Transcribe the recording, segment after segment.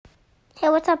Hey,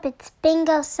 what's up? It's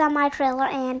Bingo Semi-Trailer,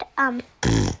 and we're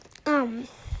in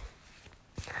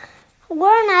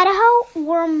Idaho.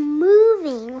 We're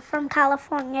moving from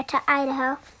California to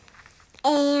Idaho,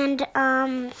 and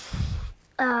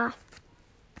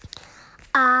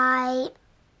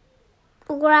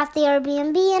we're at the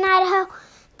Airbnb in Idaho.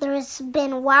 There's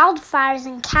been wildfires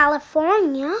in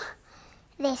California.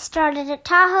 They started at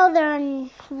Tahoe. They're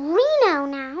in Reno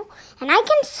now, and I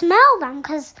can smell them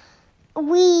because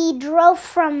we drove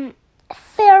from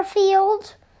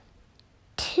Fairfield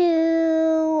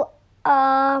to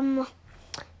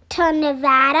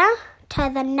Nevada, to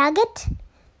the Nugget.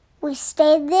 We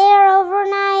stayed there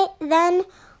overnight. Then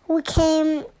we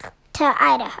came to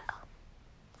Idaho.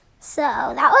 So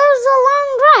that was a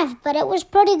long drive, but it was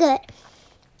pretty good.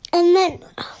 And then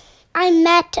I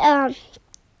met a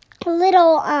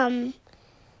little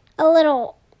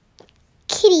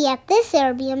kitty at this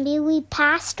Airbnb. We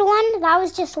passed one. That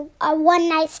was just a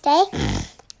one-night stay.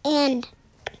 And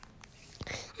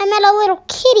I met a little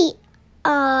kitty.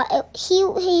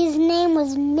 His name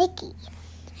was Mickey.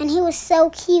 And he was so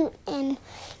cute. And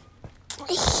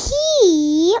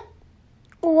he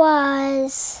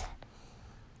was...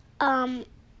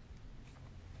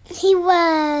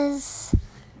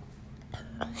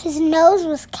 his nose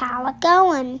was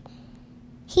calico, and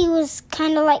he was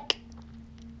kind of like,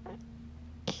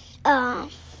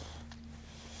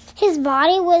 his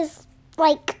body was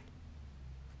like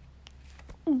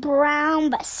brown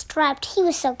but striped. He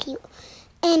was so cute.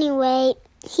 Anyway,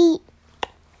 he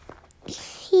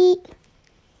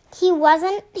was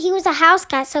a house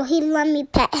cat, so he let me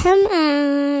pet him,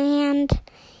 and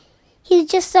he was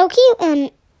just so cute,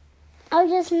 and I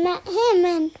just met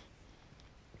him,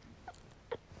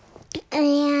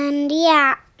 and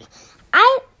yeah,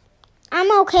 I'm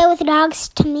okay with dogs.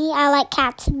 To me, I like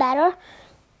cats better,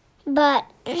 but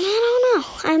I don't know.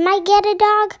 I might get a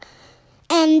dog,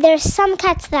 and there's some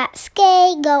cats that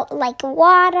go like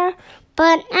water,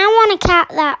 but I want a cat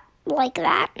like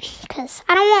that, because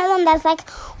I don't want one that's like,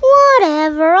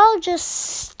 whatever, I'll just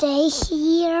stay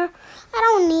here. I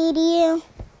don't need you.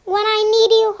 When I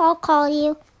need you, I'll call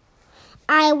you.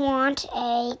 I want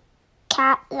a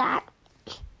cat that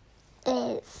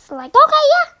is like, okay,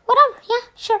 yeah, whatever, yeah,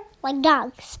 sure, like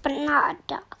dogs, but not a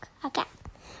dog. Okay,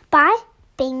 bye,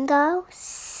 Bingo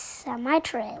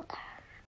Semi-Trailer.